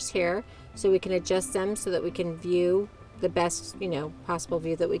mirrors here, so we can adjust them so that we can view the best, possible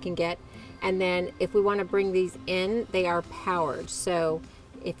view that we can get. And then if we want to bring these in, they are powered. So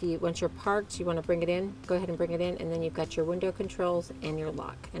once you're parked, you want to bring it in, go ahead and bring it in, and then you've got your window controls and your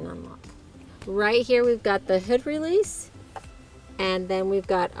lock and unlock. Right here we've got the hood release, And then we've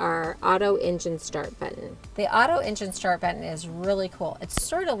got our auto engine start button. The auto engine start button is really cool. It's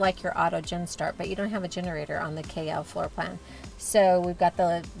sort of like your auto gen start, but you don't have a generator on the KL floor plan. So we've got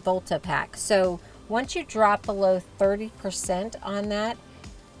the Volta pack. So once you drop below 30% on that,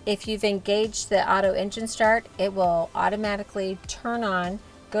 if you've engaged the auto engine start, it will automatically turn on,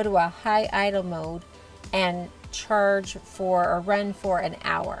 go to a high idle mode, and charge for or run for an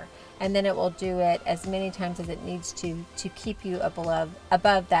hour. And then it will do it as many times as it needs to keep you above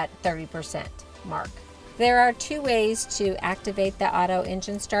that 30% mark. There are two ways to activate the auto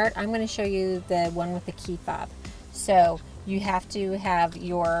engine start. I'm going to show you the one with the key fob. So you have to have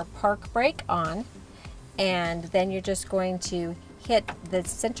your park brake on, and then you're just going to hit the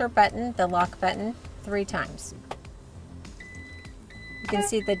center button, the lock button, 3 times. You can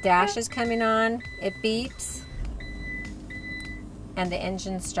see the dash is coming on, it beeps, and the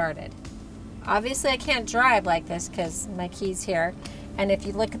engine started. Obviously I can't drive like this because my key's here, and if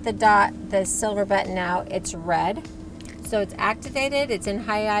you look at the dot, the silver button now, it's red. So it's activated, it's in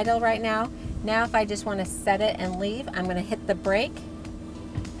high idle right now. Now if I just want to set it and leave, I'm going to hit the brake,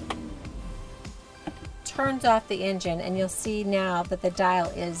 turns off the engine, and you'll see now that the dial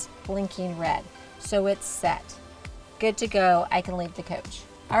is blinking red. So it's set. Good to go, I can leave the coach.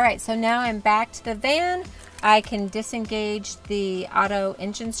 All right, so now I'm back to the van. I can disengage the auto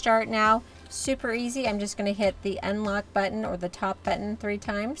engine start now. Super easy. I'm just going to hit the unlock button or the top button 3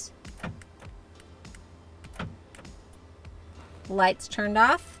 times. Lights turned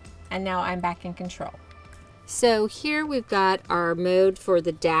off, and now I'm back in control. So here we've got our mode for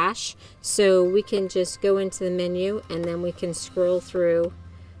the dash. So we can just go into the menu, and then we can scroll through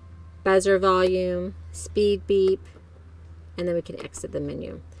buzzer volume, speed beep, and then we can exit the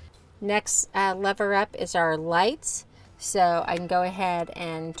menu. Next lever up is our lights. So I can go ahead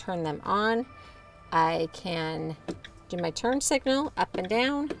and turn them on. I can do my turn signal up and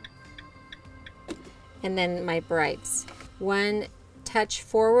down, and then my brights. One touch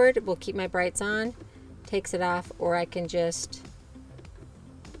forward will keep my brights on, takes it off, or I can just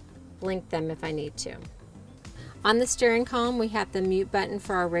blink them if I need to. On the steering column, we have the mute button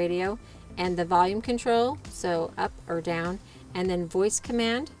for our radio and the volume control, so up or down, and then voice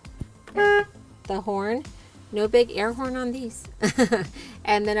command, the horn. No big air horn on these.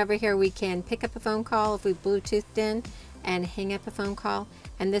 And then over here we can pick up a phone call if we Bluetoothed in, and hang up a phone call,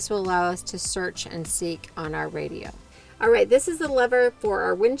 and this will allow us to search and seek on our radio. All right, this is the lever for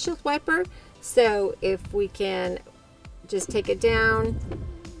our windshield wiper. So if we can just take it down,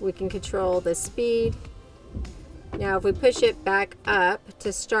 we can control the speed. Now if we push it back up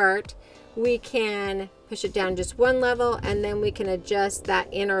to start, we can push it down just 1 level, and then we can adjust that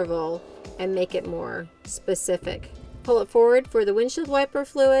interval and make it more specific. Pull it forward for the windshield wiper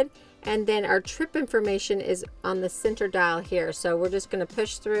fluid, and then our trip information is on the center dial here. So we're just going to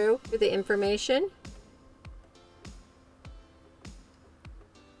push through the information.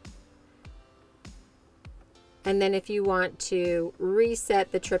 And then if you want to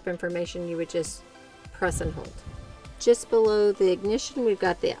reset the trip information, you would just press and hold. Just below the ignition, we've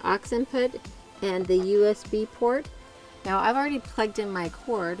got the aux input and the USB port. Now I've already plugged in my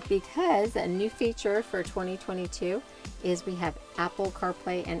cord because a new feature for 2022 is we have Apple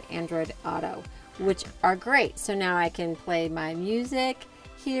CarPlay and Android Auto, which are great. So now I can play my music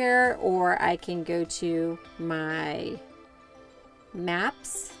here, or I can go to my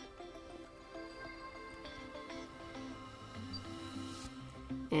maps.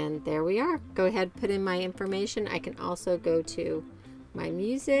 And there we are. Go ahead, put in my information. I can also go to my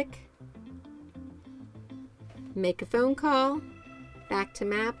music, make a phone call, back to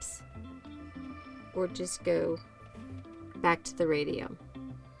maps, or just go back to the radio.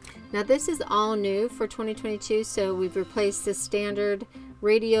 Now this is all new for 2022, so we've replaced the standard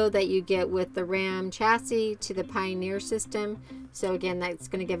radio that you get with the Ram chassis to the Pioneer system. So again, that's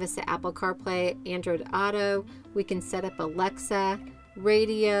going to give us the Apple CarPlay, Android Auto. We can set up Alexa,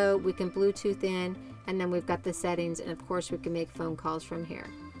 radio, we can Bluetooth in, and then we've got the settings, and of course we can make phone calls from here.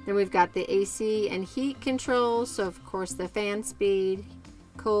 Then we've got the AC and heat controls, so of course the fan speed,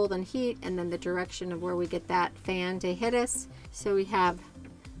 cold and heat, and then the direction of where we get that fan to hit us. So we have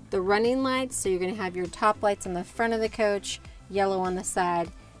the running lights, so you're going to have your top lights on the front of the coach, yellow on the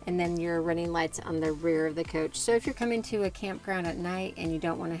side, and then your running lights on the rear of the coach. So if you're coming to a campground at night and you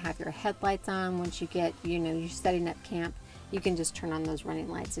don't want to have your headlights on once you get, you're setting up camp, you can just turn on those running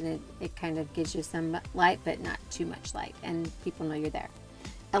lights, and it kind of gives you some light, but not too much light, and people know you're there.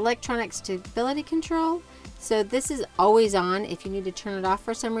 Electronic stability control. So this is always on. If you need to turn it off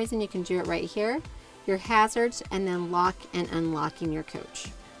for some reason, you can do it right here. Your hazards, and then lock and unlocking your coach.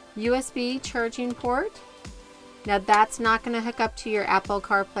 USB charging port. Now that's not going to hook up to your Apple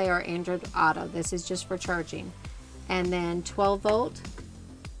CarPlay or Android Auto. This is just for charging. And then 12-volt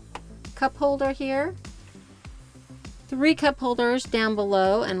cup holder here. 3 cup holders down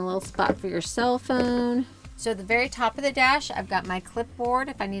below and a little spot for your cell phone. So at the very top of the dash, I've got my clipboard.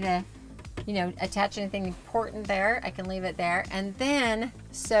 If I need to, you know, attach anything important there, I can leave it there. And then,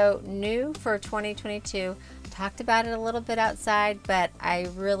 so new for 2022, talked about it a little bit outside, but I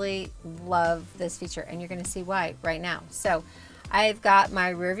really love this feature and you're gonna see why right now. So I've got my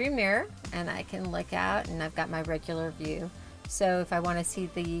rear view mirror and I can look out, and I've got my regular view. So if I want to see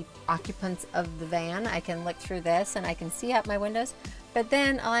the occupants of the van, I can look through this and I can see out my windows. But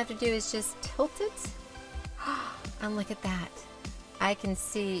then all I have to do is just tilt it and look at that. I can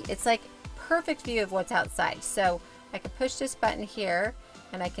see, it's like perfect view of what's outside. So I can push this button here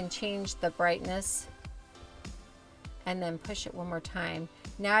and I can change the brightness and then push it one more time.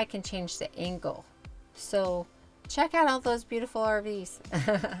 Now I can change the angle. So check out all those beautiful RVs.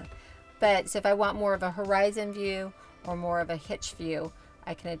 But so if I want more of a horizon view or more of a hitch view,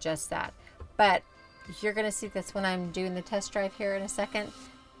 I can adjust that. But you're gonna see this when I'm doing the test drive here in a second.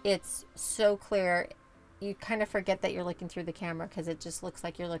 It's so clear. You kind of forget that you're looking through the camera because it just looks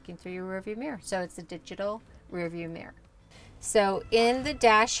like you're looking through your rearview mirror. So it's a digital rearview mirror. So in the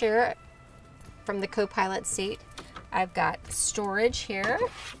dash here, from the co-pilot seat, I've got storage here.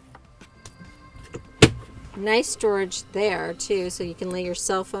 Nice storage there too, so you can lay your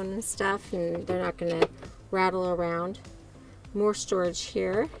cell phone and stuff and they're not gonna rattle around. More storage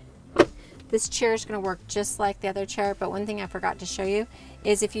here. This chair is going to work just like the other chair, but one thing I forgot to show you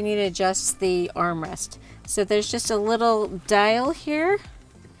is if you need to adjust the armrest. So there's just a little dial here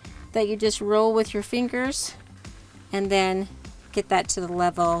that you just roll with your fingers and then get that to the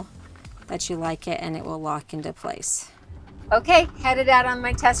level that you like it and it will lock into place. Okay, headed out on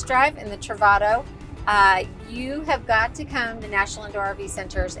my test drive in the Travato. You have got to come to National Indoor RV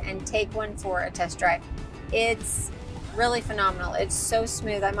Centers and take one for a test drive. It's really phenomenal. It's so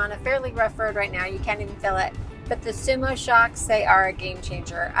smooth. I'm on a fairly rough road right now. You can't even feel it. But the Sumo shocks, they are a game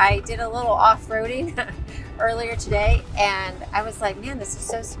changer. I did a little off-roading earlier today and I was like, man, this is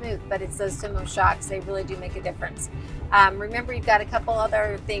so smooth, but it's those Sumo shocks. They really do make a difference. Remember, you've got a couple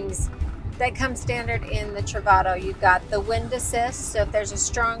other things that come standard in the Travato. You've got the wind assist. So if there's a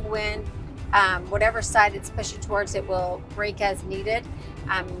strong wind, whatever side it's pushing towards, it will brake as needed,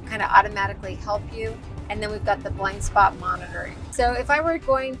 kind of automatically help you. And then we've got the blind spot monitoring. So if I were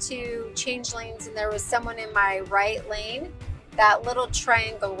going to change lanes and there was someone in my right lane, that little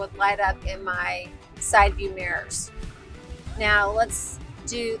triangle would light up in my side view mirrors. Now let's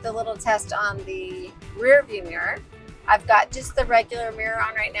do the little test on the rear view mirror. I've got just the regular mirror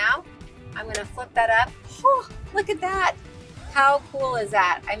on right now. I'm gonna flip that up. Oh, look at that. How cool is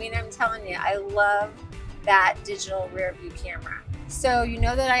that? I mean, I'm telling you, I love that digital rear view camera. So you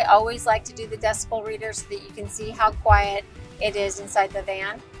know that I always like to do the decibel reader so that you can see how quiet it is inside the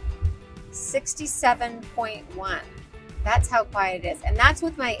van. 67.1. That's how quiet it is. And that's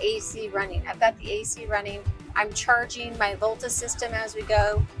with my AC running. I've got the AC running. I'm charging my Volta system as we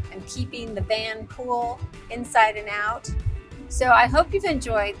go. I'm keeping the van cool inside and out. So I hope you've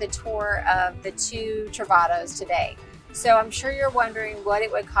enjoyed the tour of the 2 Travatos today. So I'm sure you're wondering what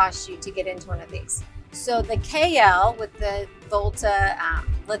it would cost you to get into one of these. So the KL with the Volta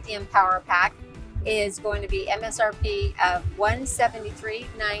lithium power pack is going to be MSRP of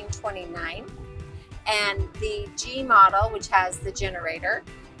 $173,929, and the G model, which has the generator,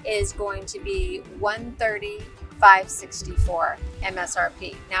 is going to be $130,564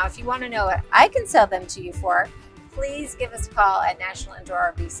 MSRP. Now, if you want to know what I can sell them to you for, please give us a call at National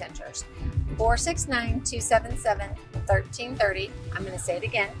Indoor RV Centers. 469-277-1330. I'm going to say it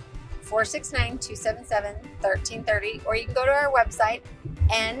again. 469-277-1330, or you can go to our website,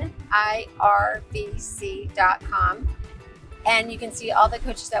 NIRVC.com, and you can see all the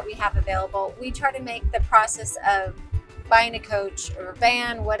coaches that we have available. We try to make the process of buying a coach or a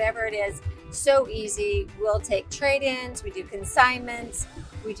van, whatever it is, so easy. We'll take trade-ins, we do consignments,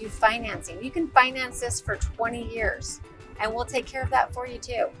 we do financing. You can finance this for 20 years, and we'll take care of that for you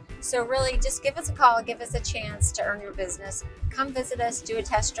too. So really, just give us a call, give us a chance to earn your business. Come visit us, do a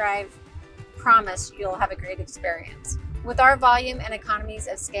test drive. Promise you'll have a great experience. With our volume and economies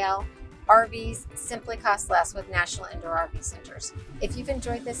of scale, RVs simply cost less with National Indoor RV Centers. If you've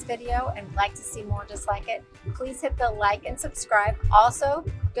enjoyed this video and would like to see more just like it, please hit the like and subscribe. Also,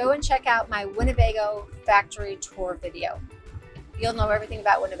 go and check out my Winnebago factory tour video. You'll know everything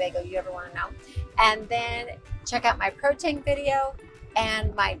about Winnebago you ever want to know. And then check out my Pro Tank video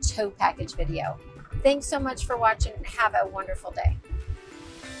and my tow package video. Thanks so much for watching and have a wonderful day.